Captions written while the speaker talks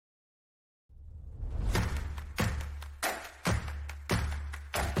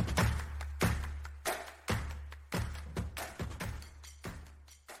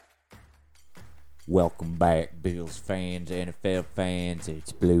Welcome back, Bills fans, NFL fans.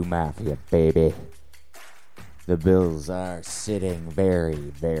 It's Blue Mafia, baby. The Bills are sitting very,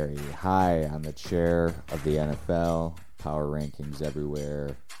 very high on the chair of the NFL. Power rankings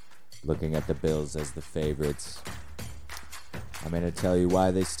everywhere. Looking at the Bills as the favorites. I'm going to tell you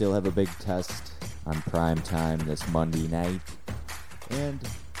why they still have a big test on prime time this Monday night. And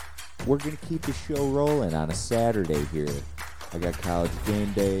we're going to keep the show rolling on a Saturday here. I got college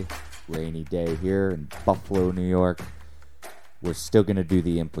game day. Rainy day here in Buffalo, New York. We're still going to do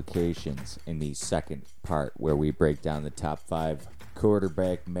the implications in the second part where we break down the top 5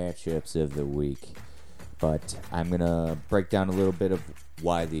 quarterback matchups of the week. But I'm going to break down a little bit of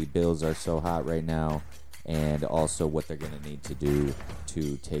why the Bills are so hot right now and also what they're going to need to do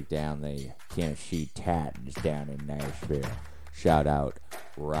to take down the Tennessee Titans down in Nashville. Shout out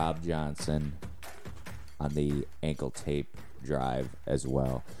Rob Johnson on the ankle tape drive as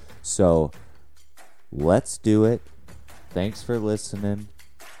well. So, let's do it. Thanks for listening.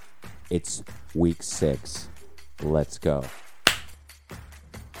 It's week 6. Let's go.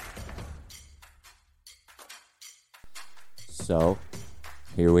 So,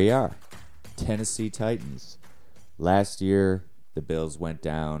 here we are. Tennessee Titans. Last year, the Bills went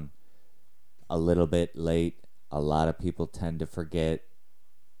down a little bit late. A lot of people tend to forget.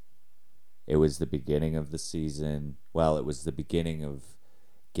 It was the beginning of the season. Well, it was the beginning of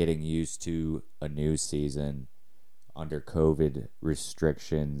getting used to a new season under COVID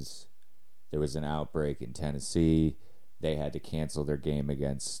restrictions. There was an outbreak in Tennessee. They had to cancel their game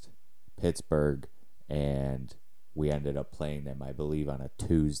against Pittsburgh, and we ended up playing them, I believe, on a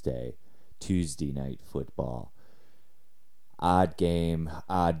Tuesday night football. Odd game,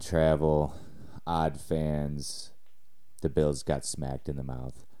 odd travel, odd fans. The Bills got smacked in the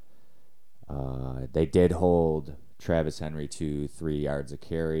mouth. They did hold Travis Henry to 3 yards a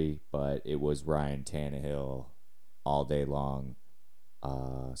carry, but it was Ryan Tannehill all day long.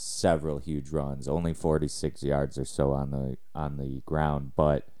 Several huge runs, only 46 yards or so on the ground,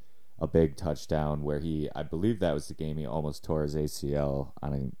 but a big touchdown where I believe that was the game he almost tore his ACL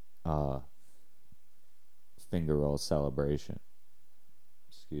on a finger roll celebration.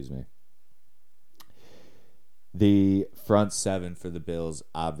 Excuse me. The front seven for the Bills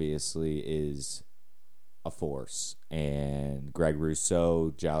obviously is a force, and Greg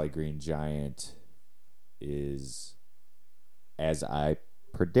Rousseau, Jolly Green Giant, is, as I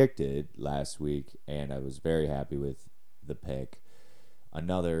predicted last week, and I was very happy with the pick.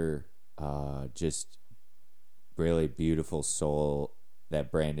 Another just really beautiful soul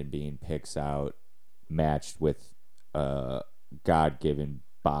that Brandon Beane picks out, matched with a God-given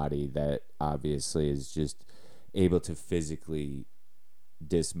body that obviously is just able to physically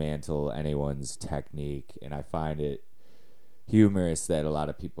dismantle anyone's technique, and I find it humorous that a lot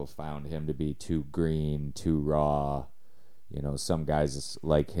of people found him to be too green, too raw. You know, some guys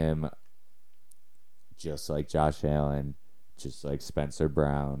like him, just like Josh Allen, just like Spencer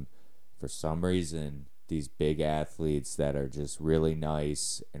Brown. For some reason, these big athletes that are just really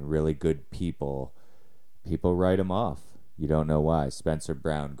nice and really good people write them off. You don't know why. Spencer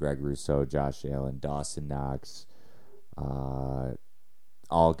Brown, Greg Rousseau, Josh Allen, Dawson Knox,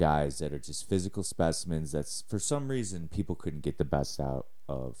 all guys that are just physical specimens that's, for some reason, people couldn't get the best out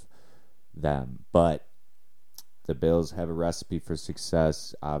of them. But the Bills have a recipe for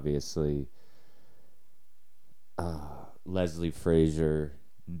success, obviously. Leslie Frazier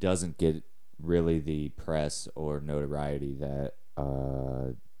doesn't get really the press or notoriety that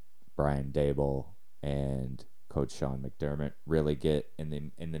Brian Daboll and Coach Sean McDermott really get in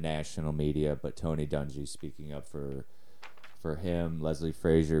the national media, but Tony Dungy speaking up for him. Leslie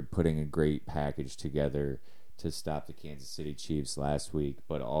Frazier putting a great package together to stop the Kansas City Chiefs last week,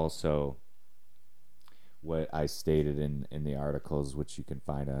 but also what I stated in the articles, which you can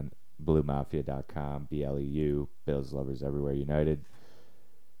find on BLEUMAFIA.com, BLEU, Bills Lovers Everywhere United.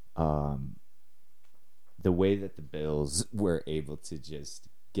 The way that the Bills were able to just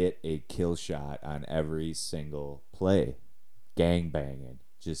get a kill shot on every single play, gangbanging,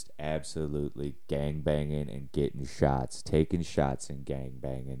 just absolutely gangbanging and getting shots, taking shots and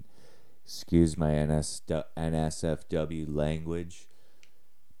gangbanging. Excuse my NSFW language,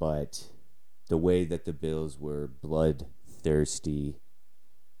 but the way that the Bills were bloodthirsty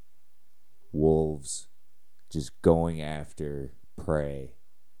wolves, just going after prey,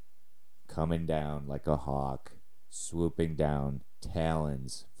 coming down like a hawk, swooping down,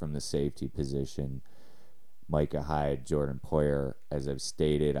 talons from the safety position. Micah Hyde, Jordan Poyer, as I've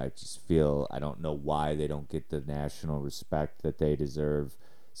stated, I just feel I don't know why they don't get the national respect that they deserve.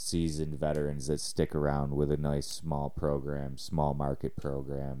 seasoned veterans that stick around with a nice small market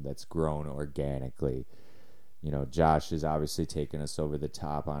program that's grown organically. Josh has obviously taken us over the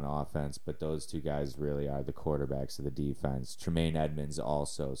top on offense, but those two guys really are the quarterbacks of the defense. Tremaine Edmonds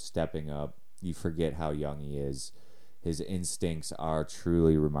also stepping up. You forget how young he is. His instincts are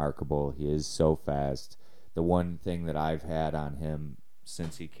truly remarkable. He is so fast. The one thing that I've had on him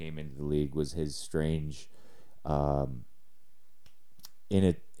since he came into the league was his strange, not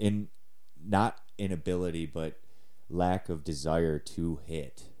inability, but lack of desire to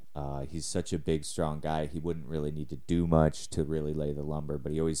hit. He's such a big, strong guy. He wouldn't really need to do much to really lay the lumber,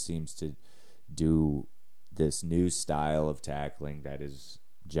 but he always seems to do this new style of tackling that is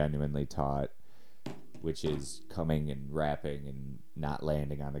genuinely taught, which is coming and wrapping and not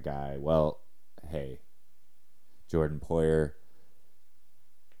landing on the guy. Well, hey, Jordan Poyer,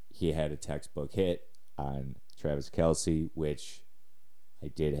 he had a textbook hit on Travis Kelce, which I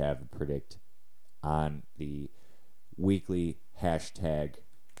did have a predict on the weekly hashtag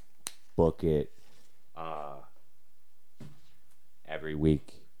book it. Every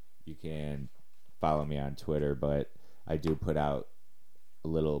week you can follow me on Twitter, but I do put out a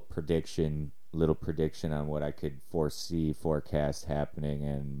little prediction on what I could forecast happening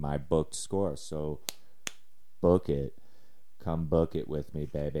and my booked score. So book it. Come book it with me,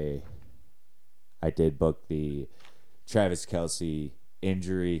 baby. I did book the Travis Kelce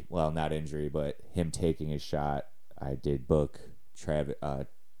injury. Well, not injury, but him taking a shot. I did book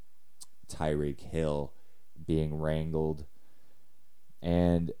Tyreek Hill being wrangled.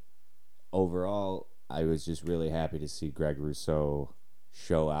 And overall, I was just really happy to see Greg Rousseau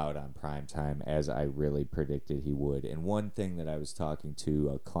show out on primetime as I really predicted he would. And one thing that I was talking to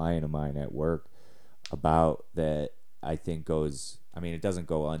a client of mine at work about that I think it doesn't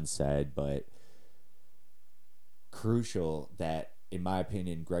go unsaid, but crucial that, in my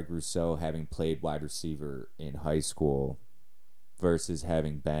opinion, Greg Rousseau, having played wide receiver in high school versus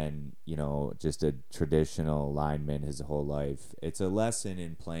having been, just a traditional lineman his whole life, it's a lesson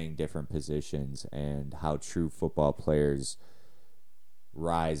in playing different positions and how true football players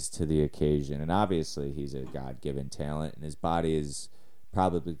rise to the occasion. And obviously he's a God-given talent, and his body is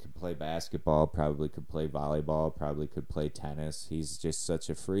probably could play basketball, probably could play volleyball, probably could play tennis. He's just such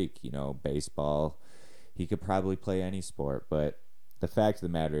a freak, baseball. He could probably play any sport, but the fact of the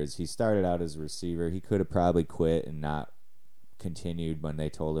matter is he started out as a receiver. He could have probably quit and not continued when they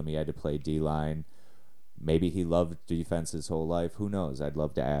told him he had to play D-line. Maybe he loved defense his whole life. Who knows? I'd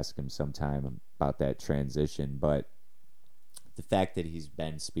love to ask him sometime about that transition, but the fact that he's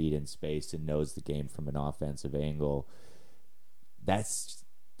been speed and space and knows the game from an offensive angle, that's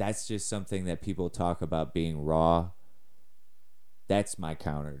just something that people talk about being raw. That's my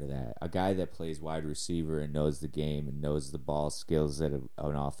counter to that. A guy that plays wide receiver and knows the game and knows the ball skills that an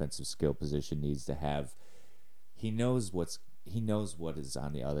offensive skill position needs to have. He knows what is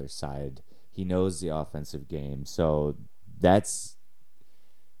on the other side. He knows the offensive game. So that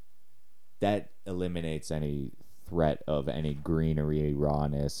eliminates any threat of any greenery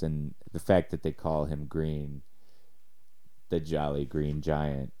rawness, and the fact that they call him Green, the Jolly Green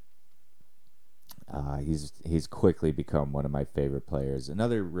Giant. He's quickly become one of my favorite players.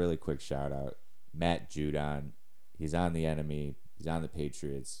 Another really quick shout out, Matt Judon. He's on the enemy. He's on the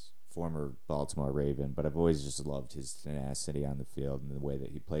Patriots, former Baltimore Raven, but I've always just loved his tenacity on the field and the way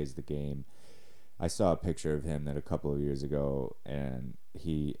that he plays the game. I saw a picture of him that a couple of years ago, and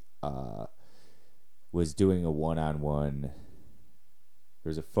he was doing a one-on-one.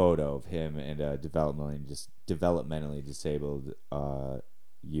 There's a photo of him and a developmentally disabled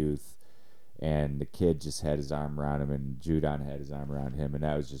youth, and the kid just had his arm around him, and Judon had his arm around him, and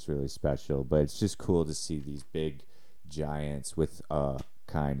that was just really special. But it's just cool to see these big giants with a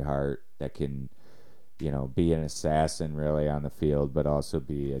kind heart that can, be an assassin really on the field, but also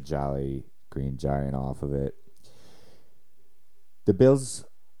be a jolly green giant off of it. The Bills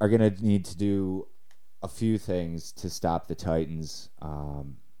are going to need to do a few things to stop the Titans.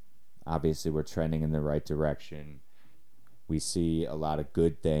 Obviously, we're trending in the right direction. We see a lot of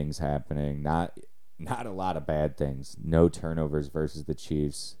good things happening, not a lot of bad things. No turnovers versus the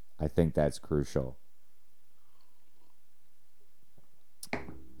Chiefs. I think that's crucial.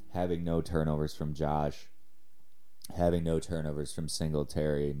 Having no turnovers from Josh, having no turnovers from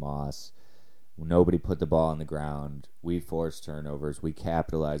Singletary, Moss. Nobody put the ball on the ground. We forced turnovers. We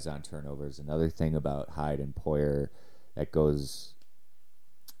capitalized on turnovers. Another thing about Hyde and Poyer that goes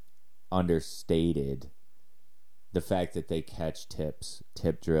understated, the fact that they catch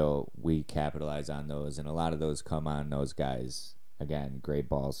tip drill, we capitalize on those, and a lot of those come on those guys. Again, great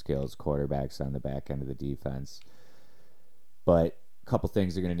ball skills, quarterbacks on the back end of the defense. But couple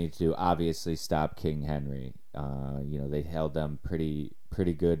things they're going to need to do. Obviously, stop King Henry. They held them pretty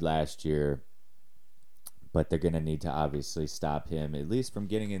good last year, but they're going to need to obviously stop him, at least from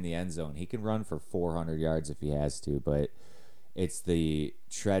getting in the end zone. He can run for 400 yards if he has to, but it's the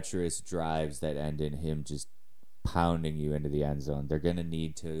treacherous drives that end in him just pounding you into the end zone. They're going to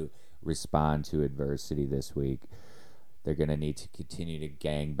need to respond to adversity this week. They're going to need to continue to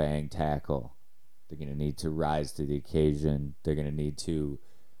gangbang tackle. They're going to need to rise to the occasion. They're going to need to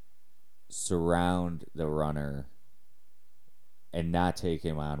surround the runner and not take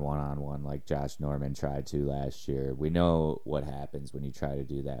him on one-on-one like Josh Norman tried to last year. We know what happens when you try to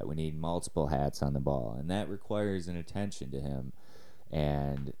do that. We need multiple hats on the ball, and that requires an attention to him.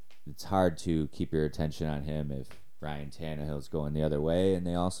 And it's hard to keep your attention on him if Ryan Tannehill's going the other way. And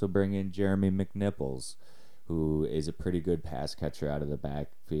they also bring in Jeremy McNichols, who is a pretty good pass catcher out of the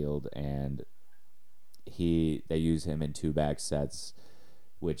backfield, and they use him in two-back sets,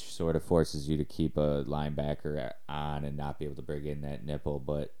 which sort of forces you to keep a linebacker on and not be able to bring in that nickel.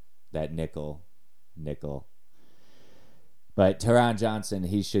 But Teron Johnson,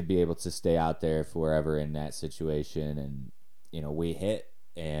 he should be able to stay out there if we're ever in that situation. And, we hit,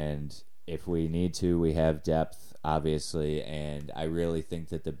 and if we need to, we have depth, obviously. And I really think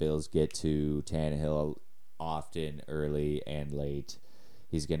that the Bills get to Tannehill often, early and late.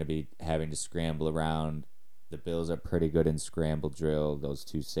 He's going to be having to scramble around. The Bills are pretty good in scramble drill. Those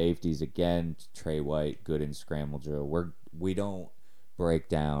two safeties, again, Trey White, good in scramble drill. We don't break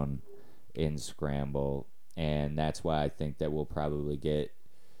down in scramble, and that's why I think that we'll probably get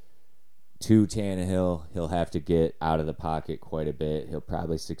to Tannehill. He'll have to get out of the pocket quite a bit. He'll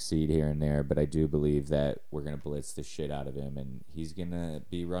probably succeed here and there, but I do believe that we're going to blitz the shit out of him, and he's going to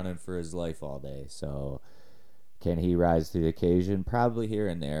be running for his life all day. So can he rise to the occasion? Probably here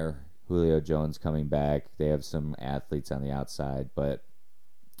and there. Julio Jones coming back. They have some athletes on the outside, but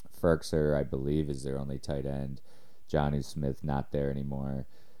Ferkser, I believe, is their only tight end. Johnny Smith not there anymore.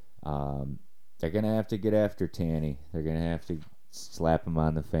 They're going to have to get after Tanny. They're going to have to slap him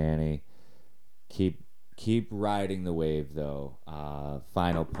on the fanny. Keep riding the wave, though.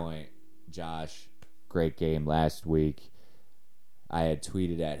 Final point, Josh, great game last week. I had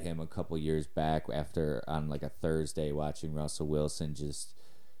tweeted at him a couple years back on like a Thursday watching Russell Wilson just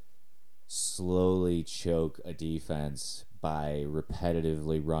slowly choke a defense by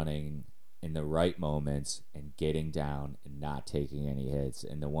repetitively running in the right moments and getting down and not taking any hits.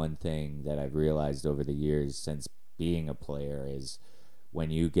 And the one thing that I've realized over the years since being a player is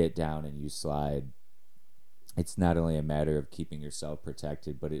when you get down and you slide, it's not only a matter of keeping yourself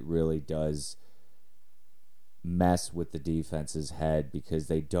protected, but it really does mess with the defense's head because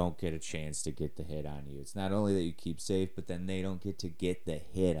they don't get a chance to get the hit on you. It's not only that you keep safe, but then they don't get to get the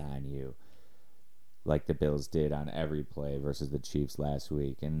hit on you like the Bills did on every play versus the Chiefs last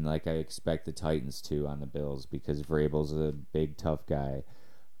week. And like I expect the Titans to on the Bills because Vrabel's a big, tough guy.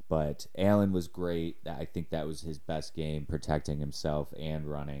 But Allen was great. I think that was his best game, protecting himself and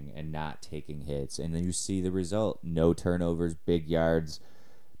running and not taking hits. And then you see the result. No turnovers, big yards,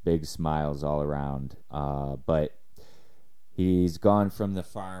 big smiles all around. But he's gone from the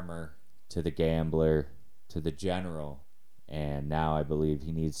farmer to the gambler to the general. And now I believe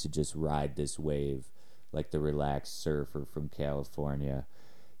he needs to just ride this wave like the relaxed surfer from California.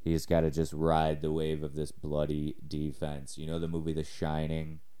 He's got to just ride the wave of this bloody defense. You know the movie The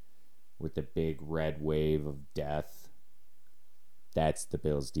Shining with the big red wave of death? That's the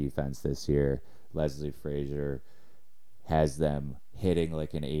Bills' defense this year. Leslie Frazier has them hitting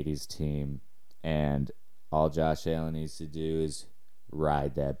like an 80s team. And all Josh Allen needs to do is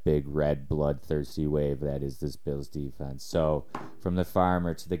ride that big red bloodthirsty wave that is this Bills defense. So from the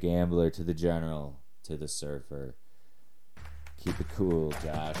farmer to the gambler to the general to the surfer, keep it cool,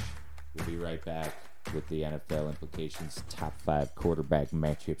 Josh. We'll be right back with the NFL implications top 5 quarterback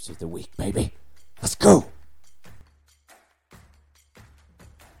matchups of the week, baby. Let's go.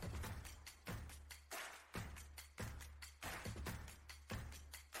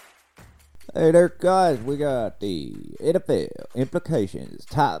 Hey there, guys. We got the NFL implications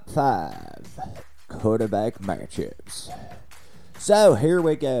top 5 quarterback matchups. So here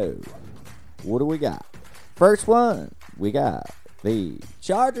we go. What do we got? First one, we got the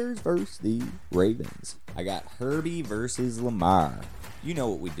Chargers versus the Ravens. I got Herbie versus Lamar. You know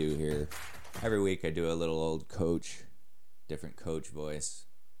what we do here. Every week I do a little old coach, different coach voice,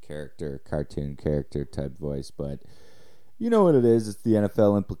 cartoon character type voice, but you know what it is. It's the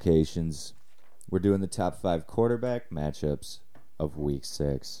NFL implications. We're doing the top 5 quarterback matchups of Week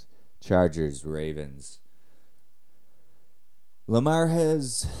 6. Chargers, Ravens. Lamar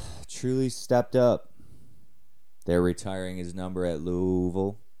has truly stepped up. They're retiring his number at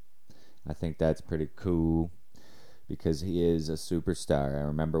Louisville. I think that's pretty cool because he is a superstar. I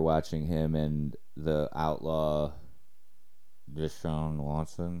remember watching him and the outlaw Deshaun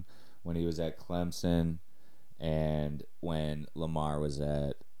Watson when he was at Clemson and when Lamar was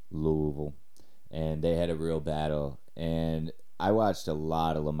at Louisville. And they had a real battle. And I watched a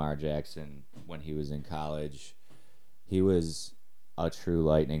lot of Lamar Jackson when he was in college. He was a true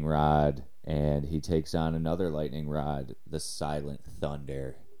lightning rod, and he takes on another lightning rod, the Silent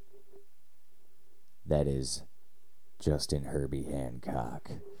Thunder. That is Justin Herbie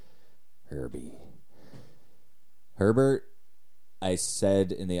Hancock. Herbert, I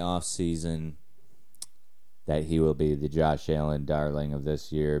said in the offseason that he will be the Josh Allen darling of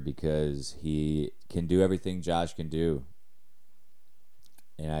this year because he can do everything Josh can do.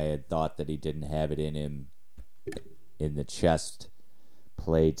 And I had thought that he didn't have it in him in the chest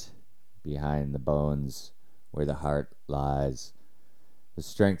plate behind the bones where the heart lies. The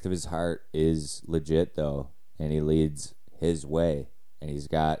strength of his heart is legit, though, and he leads his way. And he's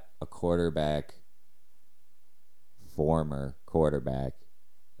got a former quarterback,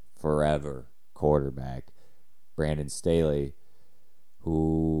 forever quarterback, Brandon Staley,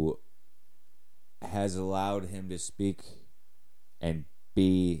 who has allowed him to speak and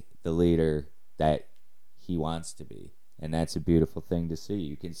be the leader that he wants to be. And that's a beautiful thing to see.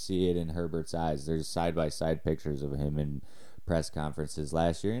 You can see it in Herbert's eyes. There's side-by-side pictures of him in press conferences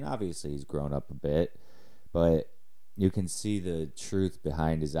last year, and obviously he's grown up a bit, but you can see the truth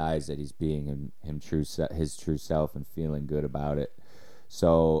behind his eyes that he's being his true self and feeling good about it.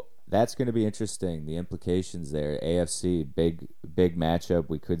 So that's going to be interesting. The implications there. AFC, big matchup.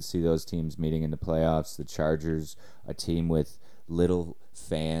 We could see those teams meeting in the playoffs. The Chargers, a team with little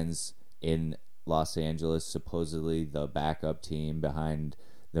fans in Los Angeles, supposedly the backup team behind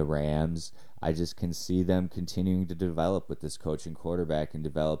the Rams. I just can see them continuing to develop with this coaching quarterback and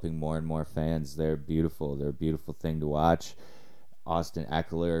developing more and more fans. They're beautiful. They're a beautiful thing to watch. Austin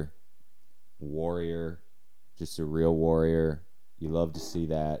Eckler, warrior, just a real warrior. You love to see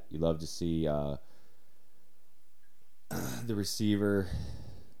that. You love to see the receiver.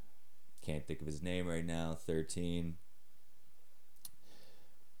 Can't think of his name right now. 13.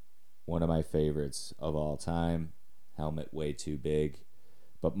 One of my favorites of all time. Helmet way too big.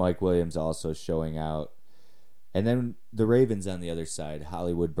 But Mike Williams also showing out. And then the Ravens on the other side.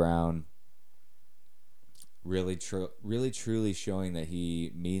 Hollywood Brown really truly showing that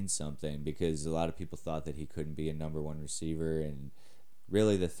he means something, because a lot of people thought that he couldn't be a number one receiver, and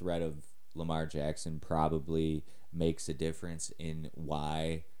really the threat of Lamar Jackson probably makes a difference in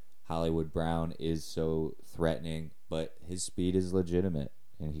why Hollywood Brown is so threatening, but his speed is legitimate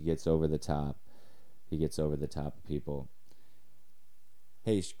and he gets over the top. He gets over the top of people.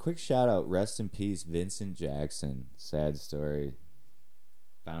 Hey, quick shout out, rest in peace, Vincent Jackson. Sad story.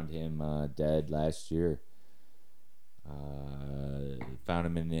 Found him dead last year. Found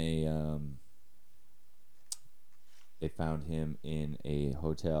him in a they found him in a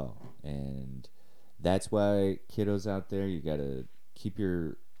hotel, and that's why kiddos out there, you gotta keep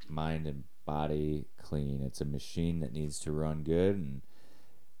your mind and body clean. It's a machine that needs to run good, and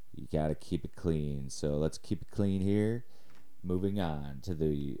you gotta keep it clean. So let's keep it clean here. Moving on to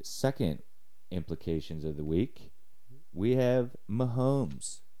the second implications of the week, we have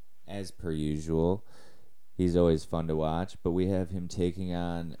Mahomes. As per usual, he's always fun to watch, but we have him taking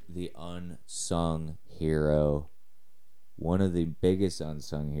on the unsung hero, one of the biggest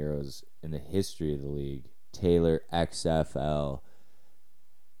unsung heroes in the history of the league, Taylor XFL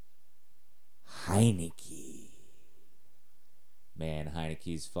Heineke. Man,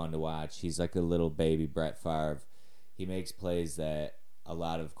 Heineke's fun to watch. He's like a little baby Brett Favre. He makes plays that a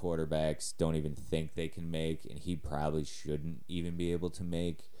lot of quarterbacks don't even think they can make, and he probably shouldn't even be able to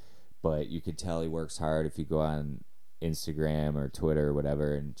make. But you could tell he works hard. If you go on Instagram or Twitter or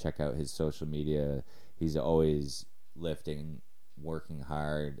whatever and check out his social media, he's always lifting, working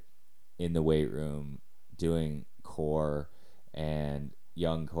hard in the weight room, doing core. And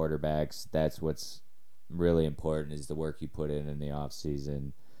young quarterbacks, that's what's really important, is the work you put in the off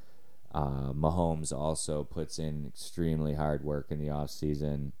season. Mahomes also puts in extremely hard work in the off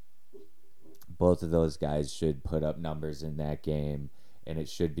season. Both of those guys should put up numbers in that game, and it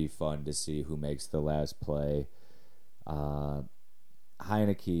should be fun to see who makes the last play.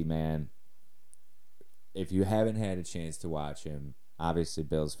 Heineke, man, if you haven't had a chance to watch him, obviously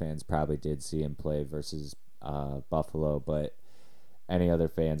Bills fans probably did see him play versus Buffalo, but any other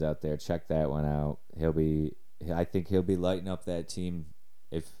fans out there, check that one out. I think he'll be lighting up that team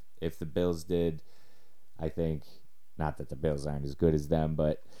if the Bills did. I think, not that the Bills aren't as good as them,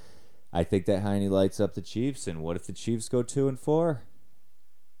 but I think that Heine lights up the Chiefs, and what if the Chiefs go 2-4?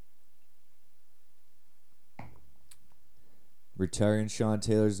 Retiring Sean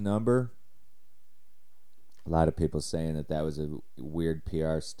Taylor's number. A lot of people saying that was a weird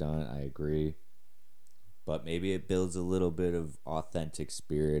PR stunt. I agree. But maybe it builds a little bit of authentic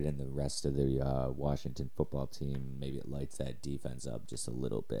spirit in the rest of the Washington football team. Maybe it lights that defense up just a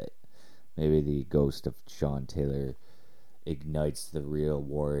little bit. Maybe the ghost of Sean Taylor ignites the real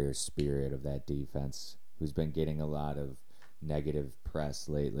warrior spirit of that defense, who's been getting a lot of negative press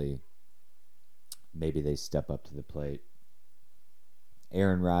lately. Maybe they step up to the plate.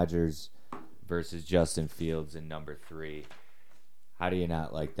 Aaron Rodgers versus Justin Fields in number 3. How do you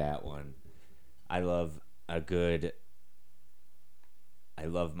not like that one? I love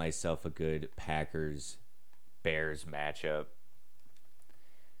myself a good Packers-Bears matchup.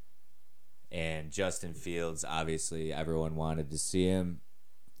 And Justin Fields, obviously, everyone wanted to see him.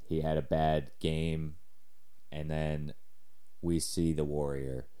 He had a bad game. And then we see the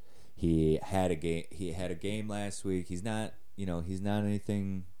Warrior. He had a game last week. He's not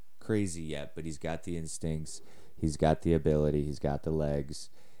anything crazy yet, but he's got the instincts. He's got the ability. He's got the legs.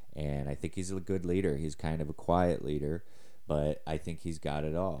 And I think he's a good leader. He's kind of a quiet leader, but I think he's got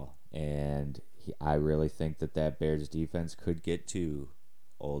it all. And I really think that Bears defense could get to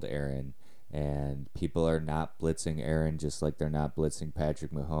old Aaron. And people are not blitzing Aaron just like they're not blitzing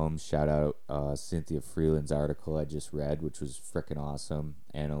Patrick Mahomes. Shout out Cynthia Freeland's article I just read, which was freaking awesome.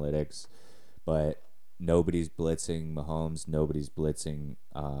 Analytics. But nobody's blitzing Mahomes. Nobody's blitzing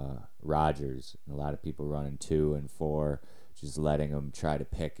Rodgers. A lot of people running 2 and 4. Just letting them try to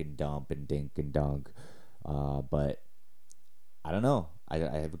pick and dump and dink and dunk. But I don't know. I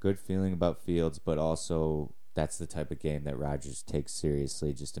have a good feeling about Fields, but also that's the type of game that Rodgers takes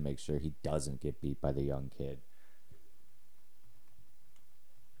seriously just to make sure he doesn't get beat by the young kid.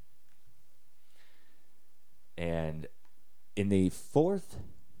 And in the 4th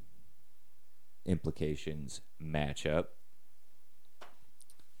implications matchup,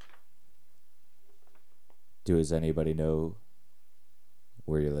 does anybody know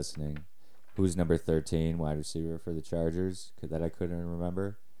where you're listening? Who's number 13 wide receiver for the Chargers? That I couldn't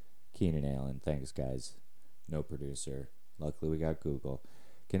remember. Keenan Allen. Thanks, guys. No producer. Luckily, we got Google.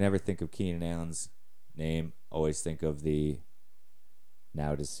 Can never think of Keenan Allen's name. Always think of the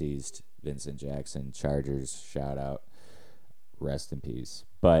now deceased Vincent Jackson. Chargers, shout out. Rest in peace.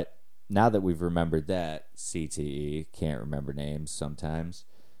 But now that we've remembered that, CTE, can't remember names sometimes.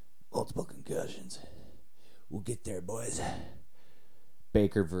 Multiple concussions. We'll get there, boys.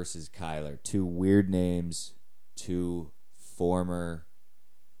 Baker versus Kyler. 2 weird names. 2 former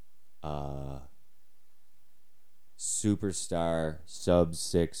superstar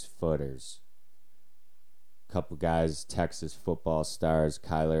sub-6 footers. Couple guys, Texas football stars.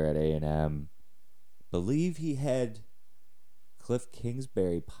 Kyler at A&M. Believe he had Cliff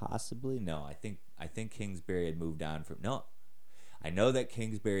Kingsbury possibly. No, I think Kingsbury had moved on from. No, I know that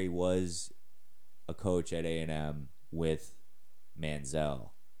Kingsbury was a coach at A&M with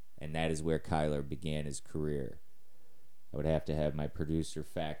Manziel, and that is where Kyler began his career. I would have to have my producer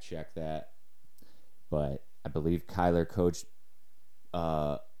fact check that, but I believe Kyler coached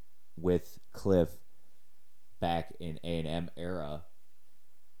with Cliff back in A&M era,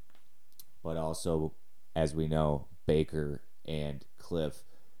 but also, as we know, Baker and Cliff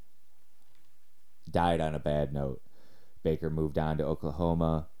died on a bad note. Baker moved on to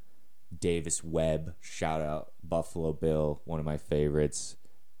Oklahoma. Davis Webb, shout out, Buffalo Bill, one of my favorites,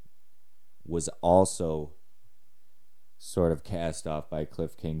 was also sort of cast off by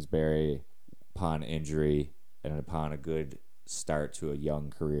Cliff Kingsbury upon injury and upon a good start to a young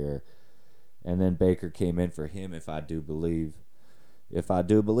career. And then Baker came in for him, if I do believe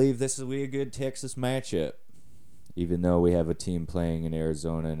this will be a good Texas matchup. Even though we have a team playing in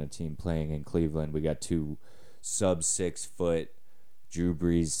Arizona and a team playing in Cleveland, we got 2 sub-6 foot Drew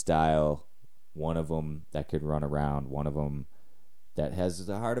Brees style, one of them that could run around, one of them that has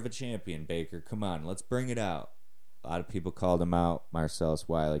the heart of a champion. Baker, come on, let's bring it out. A lot of people called him out. Marcellus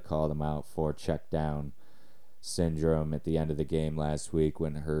Wiley called him out for check down syndrome at the end of the game last week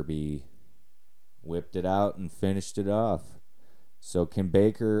when Herbie whipped it out and finished it off. So can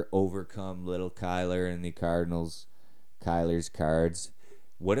Baker overcome little Kyler and the Cardinals? Kyler's cards.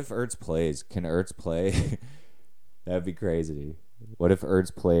 What if Ertz plays? Can Ertz play? That'd be crazy. What if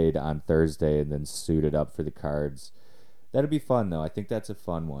Ertz played on Thursday and then suited up for the Cards? That'd be fun, though. I think that's a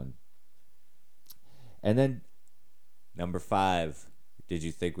fun one. And then, number 5. Did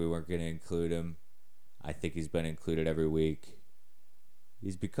you think we weren't going to include him? I think he's been included every week.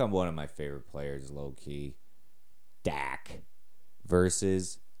 He's become one of my favorite players, low-key. Dak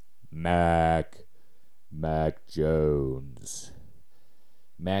versus Mac Jones.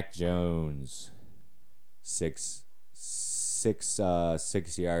 Mac Jones. 6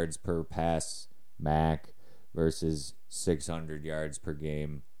 yards per pass, Mac, versus 600 yards per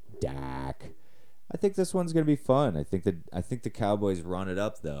game, Dak. I think this one's gonna be fun. I think the Cowboys run it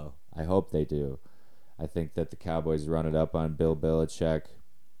up though. I hope they do. I think that the Cowboys run it up on Bill Belichick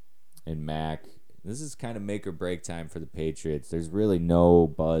and Mac. This is kind of make or break time for the Patriots. There's really no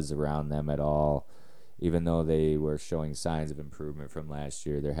buzz around them at all. Even though they were showing signs of improvement from last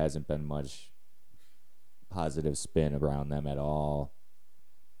year, there hasn't been much positive spin around them at all.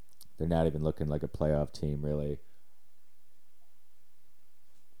 They're not even looking like a playoff team, really.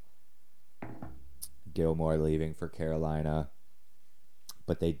 Gilmore leaving for Carolina.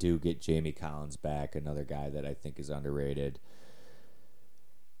 But they do get Jamie Collins back, another guy that I think is underrated.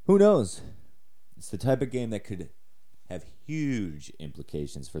 Who knows? It's the type of game that could have huge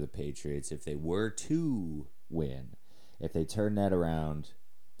implications for the Patriots if they were to win. If they turn that around,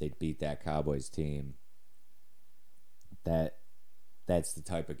 they'd beat that Cowboys team. That's the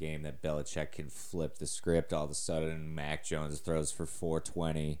type of game that Belichick can flip the script. All of a sudden, Mac Jones throws for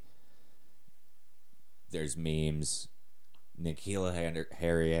 420. There's memes. N'Keal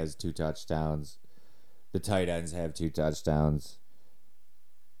Harry has 2 touchdowns. The tight ends have 2 touchdowns.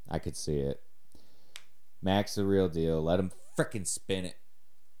 I could see it. Mac's the real deal. Let him frickin' spin it.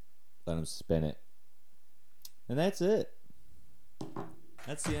 Let him spin it. And that's it.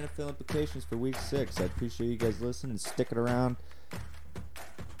 That's the NFL implications for Week 6. I appreciate you guys listening and sticking around.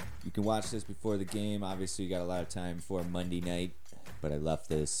 You can watch this before the game. Obviously, you got a lot of time before Monday night. But I left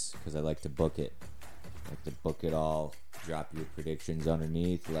this because I like to book it. I like to book it all. Drop your predictions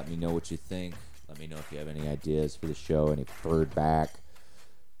underneath. Let me know what you think. Let me know if you have any ideas for the show, any feedback.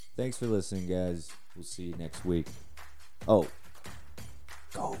 Thanks for listening, guys. We'll see you next week. Oh,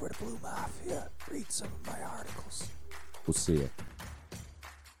 go over to Blue Mafia. Read some of my articles. We'll see you.